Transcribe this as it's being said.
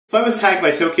So I was tagged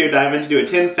by Tokyo Diamond to do a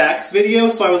 10 facts video,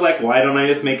 so I was like, why don't I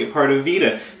just make it part of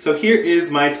VEDA? So here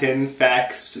is my 10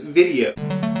 facts video.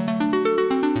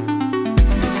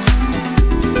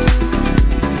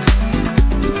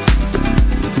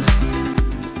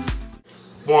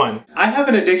 One, I have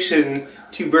an addiction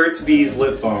to Burt's Bees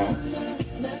lip balm.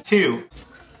 2,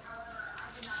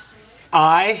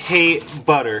 I hate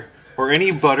butter or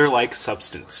any butter-like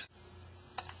substance.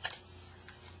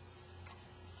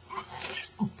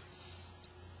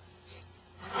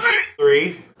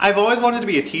 3, I've always wanted to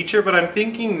be a teacher, but I'm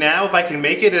thinking now if I can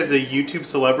make it as a YouTube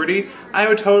celebrity, I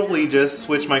would totally just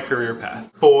switch my career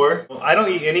path. 4, I don't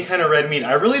eat any kind of red meat.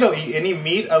 I really don't eat any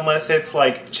meat unless it's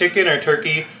like chicken or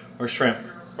turkey or shrimp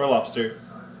or lobster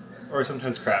or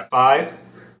sometimes crab. 5,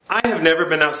 I have never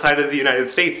been outside of the United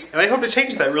States, and I hope to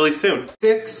change that really soon.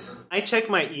 6, I check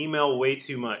my email way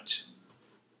too much.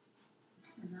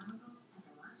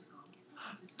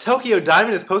 Tokyo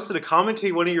Diamond has posted a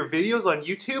commentary on one of your videos on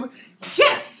YouTube?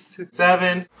 Yes!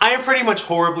 7, I am pretty much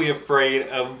horribly afraid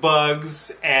of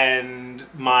bugs and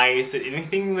mice and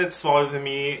anything that's smaller than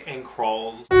me and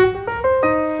crawls.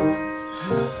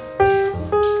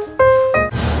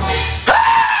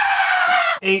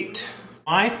 8,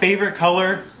 my favorite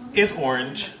color is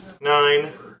orange. 9,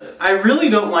 I really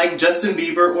don't like Justin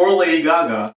Bieber or Lady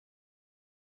Gaga.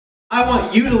 I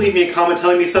want you to leave me a comment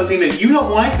telling me something that you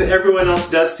don't like that everyone else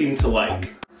does seem to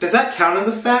like. Does that count as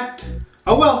a fact?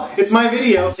 Oh well, it's my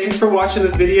video. Thanks for watching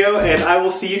this video, and I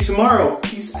will see you tomorrow.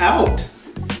 Peace out.